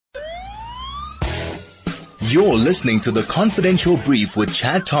You're listening to The Confidential Brief with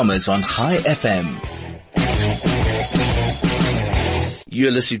Chad Thomas on High FM.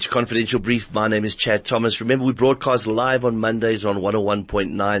 You're listening to Confidential Brief. My name is Chad Thomas. Remember, we broadcast live on Mondays on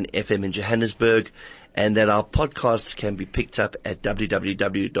 101.9 FM in Johannesburg, and that our podcasts can be picked up at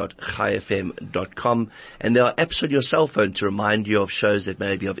www.highfm.com. And there are apps on your cell phone to remind you of shows that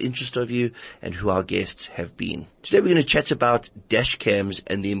may be of interest of you and who our guests have been. Today we're going to chat about dash cams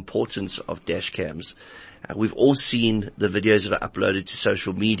and the importance of dash cams. We've all seen the videos that are uploaded to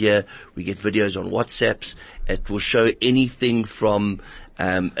social media. We get videos on WhatsApps. It will show anything from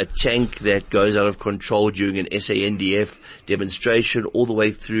a tank that goes out of control during an SANDF demonstration all the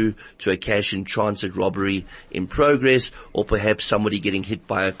way through to a cash in transit robbery in progress, or perhaps somebody getting hit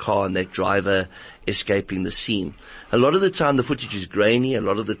by a car and that driver escaping the scene. A lot of the time the footage is grainy. A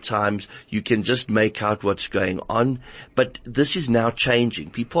lot of the times you can just make out what's going on. But this is now changing.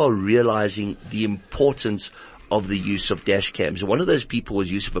 People are realizing the importance of the use of dash cams. And one of those people was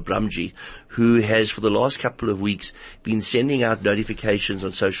Yusuf Abramji, who has for the last couple of weeks been sending out notifications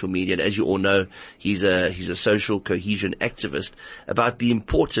on social media. And as you all know, he's a social cohesion activist about the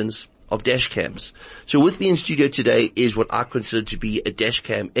importance of dash cams. So with me in studio today is what I consider to be a dash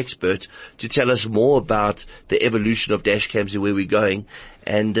cam expert to tell us more about the evolution of dash cams and where we're going.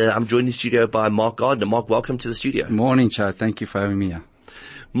 And I'm joined in the studio by Mark Gardner. Mark, welcome to the studio. Morning, Chad. Thank you for having me here.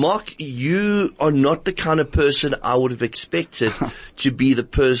 Mark, you are not the kind of person I would have expected to be the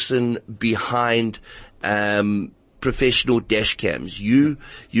person behind professional dash cams. You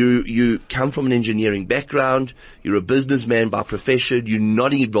come from an engineering background. You're a businessman by profession. You're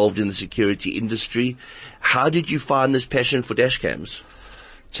not involved in the security industry. How did you find this passion for dash cams?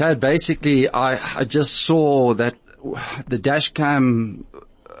 Chad, basically, I just saw that the dash cam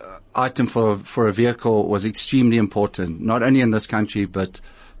item for a vehicle was extremely important, not only in this country, but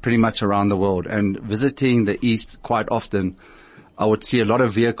pretty much around the world. And visiting the East quite often, I would see a lot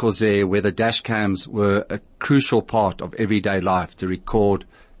of vehicles there where the dash cams were a crucial part of everyday life to record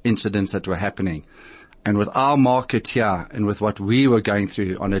incidents that were happening. And with our market here and with what we were going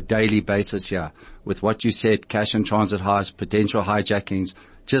through on a daily basis here, with what you said, cash and transit heists, potential hijackings,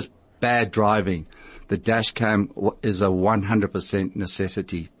 just bad driving, the dash cam is a 100%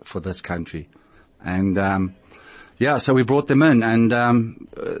 necessity for this country. And so we brought them in, and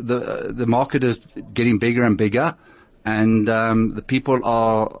the market is getting bigger and bigger, and the people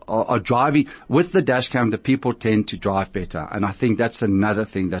are driving with the dash cam. The people tend to drive better, and I think that's another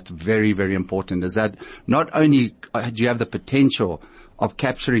thing that's very, very important, is that not only do you have the potential of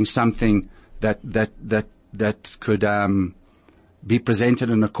capturing something that could be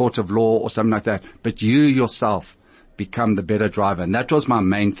presented in a court of law or something like that, but you yourself become the better driver. And that was my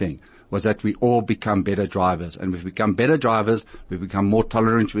main thing, was that we all become better drivers. And if we become better drivers, we become more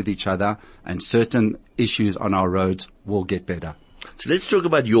tolerant with each other, and certain issues on our roads will get better. So let's talk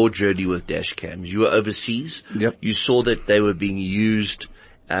about your journey with dash cams. You were overseas. Yep. You saw that they were being used,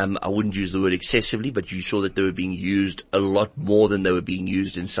 I wouldn't use the word excessively, but you saw that they were being used a lot more than they were being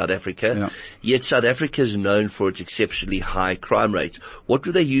used in South Africa. Yeah. Yet South Africa is known for its exceptionally high crime rates. What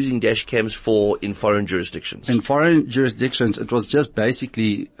were they using dash cams for in foreign jurisdictions? In foreign jurisdictions, it was just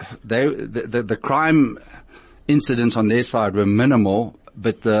basically the crime incidents on their side were minimal,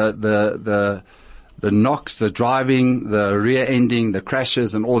 but the knocks, the driving, the rear-ending, the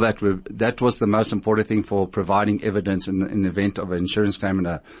crashes and all that was the most important thing for providing evidence in the event of an insurance claim.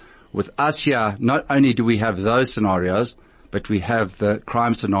 And with us here, not only do we have those scenarios, but we have the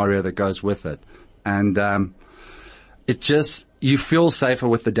crime scenario that goes with it. And you feel safer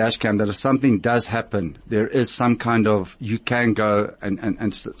with the dash cam, that if something does happen, there is some kind of, you can go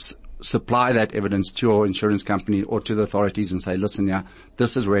and supply that evidence to your insurance company or to the authorities and say, listen, yeah,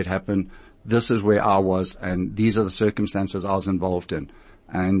 this is where it happened. This is where I was, and these are the circumstances I was involved in.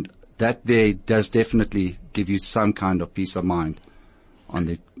 And that there does definitely give you some kind of peace of mind on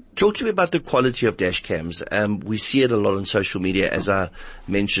the. Talk to me about the quality of dash cams. We see it a lot on social media, as I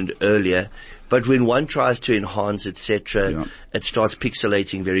mentioned earlier. But when one tries to enhance, etc., it starts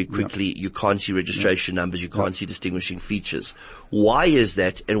pixelating very quickly. You can't see registration numbers. You can't see distinguishing features. Why is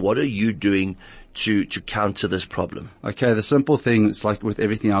that, and what are you doing to counter this problem? Okay, the simple thing is like with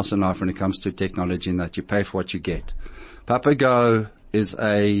everything else in life when it comes to technology, in that you pay for what you get. PapaGo is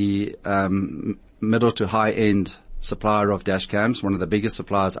a middle to high-end supplier of dash cams, one of the biggest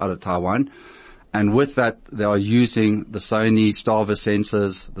suppliers out of Taiwan. And with that, they are using the Sony Starver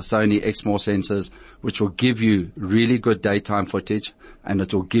sensors, the Sony Exmor sensors, which will give you really good daytime footage, and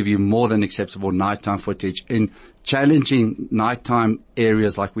it will give you more than acceptable nighttime footage in challenging nighttime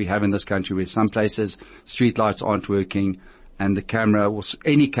areas like we have in this country, where some places street lights aren't working and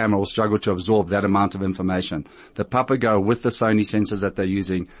any camera will struggle to absorb that amount of information. The PapaGo, with the Sony sensors that they're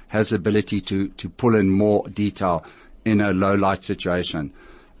using, has the ability to pull in more detail in a low light situation.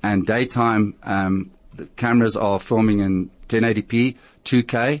 And daytime, the cameras are filming in 1080p,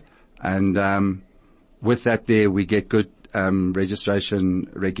 2K, and with that there we get good registration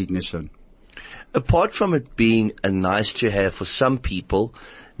recognition. Apart from it being a nice to have for some people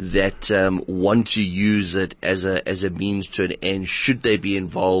that want to use it as a means to an end, should they be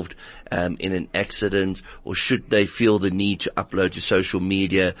involved in an accident, or should they feel the need to upload to social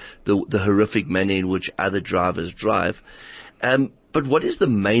media the horrific manner in which other drivers drive. But what is the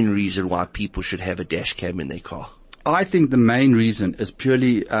main reason why people should have a dash cam in their car? I think the main reason is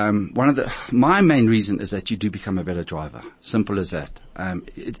purely, my main reason is that you do become a better driver. Simple as that.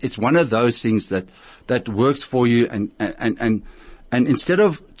 It's one of those things that works for you, and instead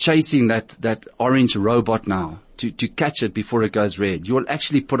of chasing that orange robot now to catch it before it goes red, you'll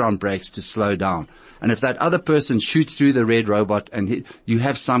actually put on brakes to slow down. And if that other person shoots through the red robot and you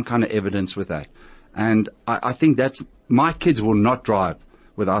have some kind of evidence with that. And I think my kids will not drive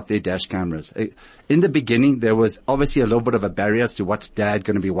without their dash cameras. In the beginning, there was obviously a little bit of a barrier as to what's dad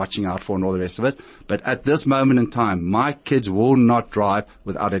going to be watching out for and all the rest of it. But at this moment in time, my kids will not drive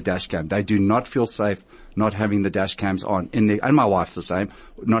without a dash cam. They do not feel safe not having the dash cams on and my wife's the same,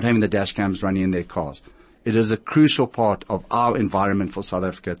 not having the dash cams running in their cars. It is a crucial part of our environment for South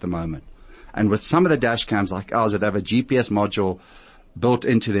Africa at the moment. And with some of the dash cams like ours that have a GPS module built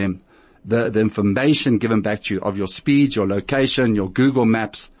into them, the information given back to you of your speeds, your location, your Google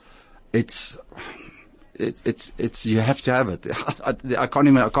Maps, it's you have to have it. I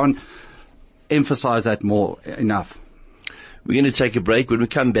can't emphasize that more enough. We're going to take a break. When we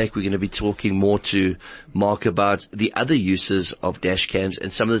come back, we're going to be talking more to Mark about the other uses of dash cams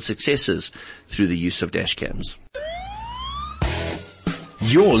and some of the successes through the use of dash cams.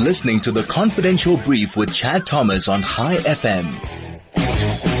 You're listening to The Confidential Brief with Chad Thomas on High FM.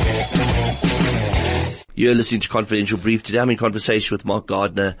 You're listening to Confidential Brief. Today I'm in conversation with Mark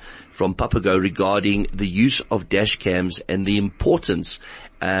Gardner from PapaGo regarding the use of dash cams and the importance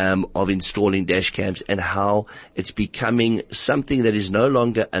of installing dash cams and how it's becoming something that is no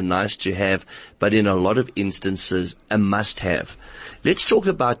longer a nice to have, but in a lot of instances a must have. Let's talk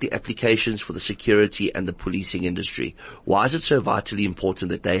about the applications for the security and the policing industry. Why is it so vitally important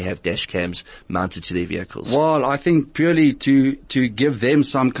that they have dash cams mounted to their vehicles? Well, I think purely to give them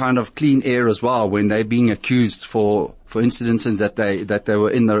some kind of clean air as well when they're being accused for incidents that they were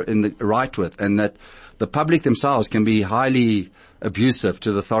in the right with, and that the public themselves can be highly abusive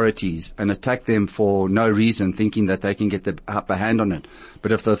to the authorities and attack them for no reason, thinking that they can get the upper hand on it.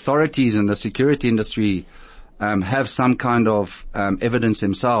 But if the authorities and the security industry have some kind of evidence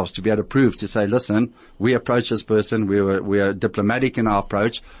themselves to be able to prove, to say, listen, we approached this person, we are diplomatic in our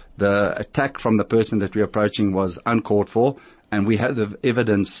approach, the attack from the person that we're approaching was uncalled for, and we have the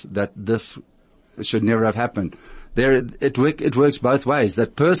evidence that this should never have happened. It works both ways.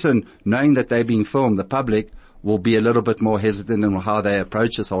 That person, knowing that they're being filmed, the public will be a little bit more hesitant in how they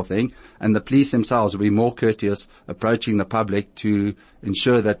approach this whole thing, and the police themselves will be more courteous approaching the public to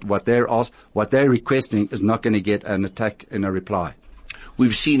ensure that what they're requesting is not going to get an attack in a reply.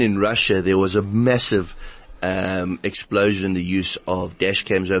 We've seen in Russia there was a massive explosion in the use of dash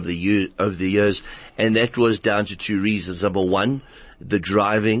cams over the years, and that was down to two reasons. Number one, the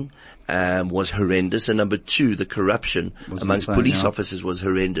driving was horrendous, and number two, the corruption amongst police officers was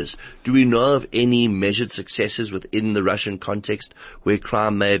horrendous. Do we know of any measured successes within the Russian context where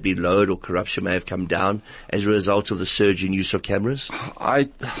crime may have been lowered or corruption may have come down as a result of the surge in use of cameras? I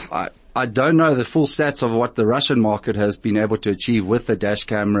don't know the full stats of what the Russian market has been able to achieve with the dash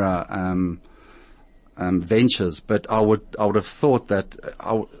camera ventures, but I would have thought that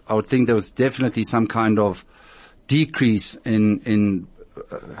I would think there was definitely some kind of decrease in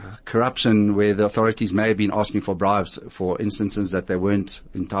corruption where the authorities may have been asking for bribes for instances that they weren't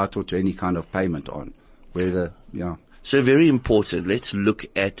entitled to any kind of payment on. So very important. Let's look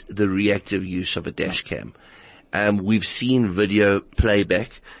at the reactive use of a dash cam. We've seen video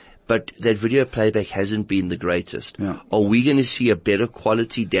playback, but that video playback hasn't been the greatest. Yeah. Are we going to see a better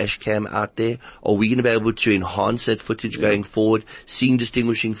quality dash cam out there? Are we going to be able to enhance that footage going forward, seeing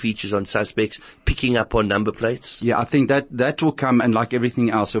distinguishing features on suspects, picking up on number plates? Yeah, I think that will come, and like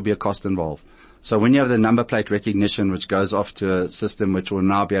everything else, there'll be a cost involved. So when you have the number plate recognition, which goes off to a system which will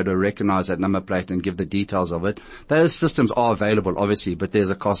now be able to recognize that number plate and give the details of it, those systems are available, obviously, but there's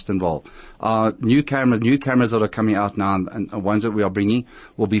a cost involved. New cameras that are coming out now, and ones that we are bringing,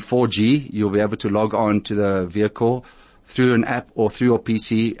 will be 4G. You'll be able to log on to the vehicle through an app or through your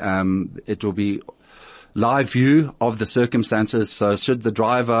PC. It will be live view of the circumstances. So should the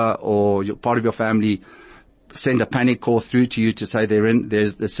driver or part of your family send a panic call through to you to say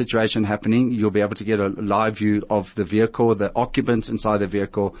there's a situation happening, you'll be able to get a live view of the vehicle, the occupants inside the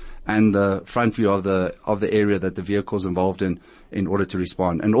vehicle, and the front view of the area that the vehicle's involved in order to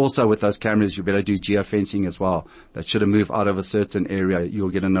respond. And also with those cameras, you'll be able to do geofencing as well. That should have moved out of a certain area, you'll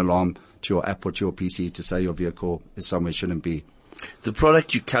get an alarm to your app or to your PC to say your vehicle is somewhere it shouldn't be. The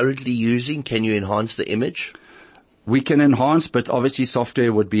product you're currently using, can you enhance the image? We can enhance, but obviously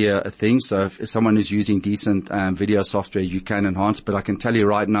software would be a thing. So if someone is using decent video software, you can enhance. But I can tell you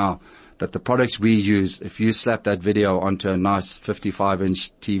right now that the products we use, if you slap that video onto a nice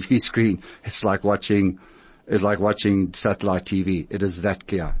 55-inch TV screen, it's like watching satellite TV. It is that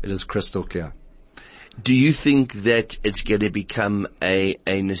clear. It is crystal clear. Do you think that it's going to become a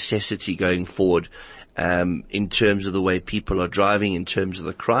necessity going forward, in terms of the way people are driving, in terms of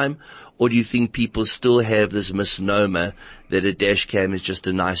the crime? Or do you think people still have this misnomer that a dash cam is just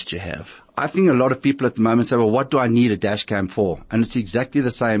a nice to have? I think a lot of people at the moment say, well, what do I need a dash cam for? And it's exactly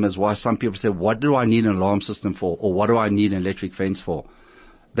the same as why some people say, what do I need an alarm system for? Or what do I need an electric fence for?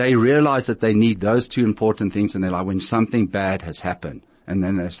 They realize that they need those two important things in their life when something bad has happened. And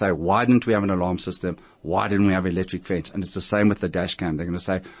then they say, why didn't we have an alarm system? Why didn't we have an electric fence? And it's the same with the dash cam. They're going to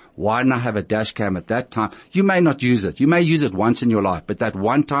say, why didn't I have a dash cam at that time? You may not use it. You may use it once in your life, but that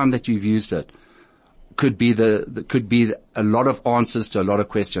one time that you've used it could be a lot of answers to a lot of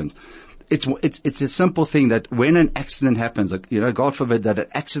questions. It's a simple thing that when an accident happens, God forbid that an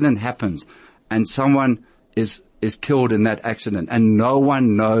accident happens and someone is killed in that accident and no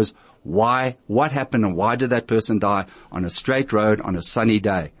one knows what happened and why did that person die on a straight road on a sunny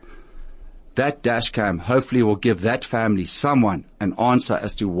day. That dash cam hopefully will give that family someone an answer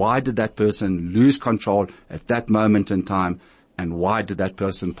as to why did that person lose control at that moment in time and why did that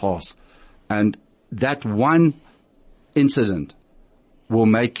person pass. And that one incident will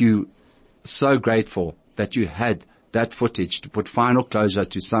make you so grateful that you had that footage to put final closure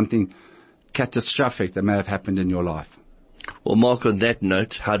to something catastrophic that may have happened in your life. Well, Mark, on that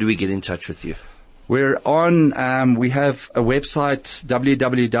note, how do we get in touch with you? We're on, we have a website,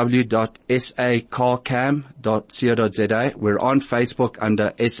 www.sacarcam.co.za. We're on Facebook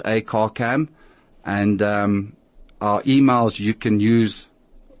under SA Carcam. And, our emails, you can use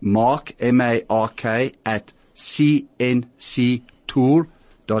Mark, M-A-R-K, at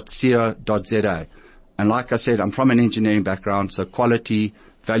cnctool.co.za. And like I said, I'm from an engineering background, so quality,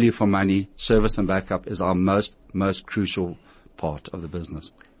 value for money, service and backup is our most crucial part of the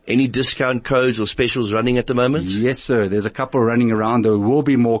business. Any discount codes or specials running at the moment? Yes, sir. There's a couple running around. There will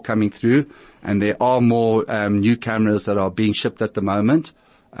be more coming through, and there are more new cameras that are being shipped at the moment,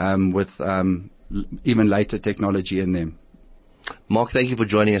 with even later technology in them. Mark, thank you for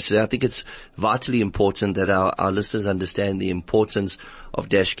joining us today. I think it's vitally important that our listeners understand the importance of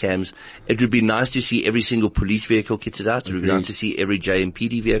dash cams. It would be nice to see every single police vehicle kitted out. It would be nice to see every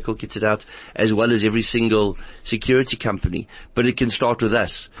JMPD vehicle kitted out, as well as every single security company. But it can start with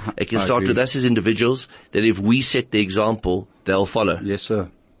us. It can start with us as individuals, that if we set the example, they'll follow. Yes, sir.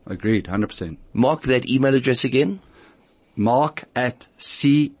 Agreed, 100%. Mark, that email address again? Mark at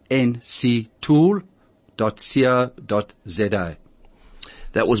cnctool.co.za.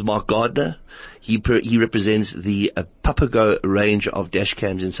 That was Mark Gardner. He represents the PapaGo range of dash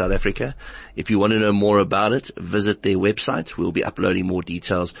cams in South Africa. If you want to know more about it, visit their website. We'll be uploading more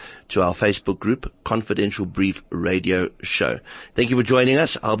details to our Facebook group, Confidential Brief Radio Show. Thank you for joining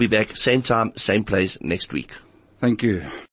us. I'll be back same time, same place next week. Thank you.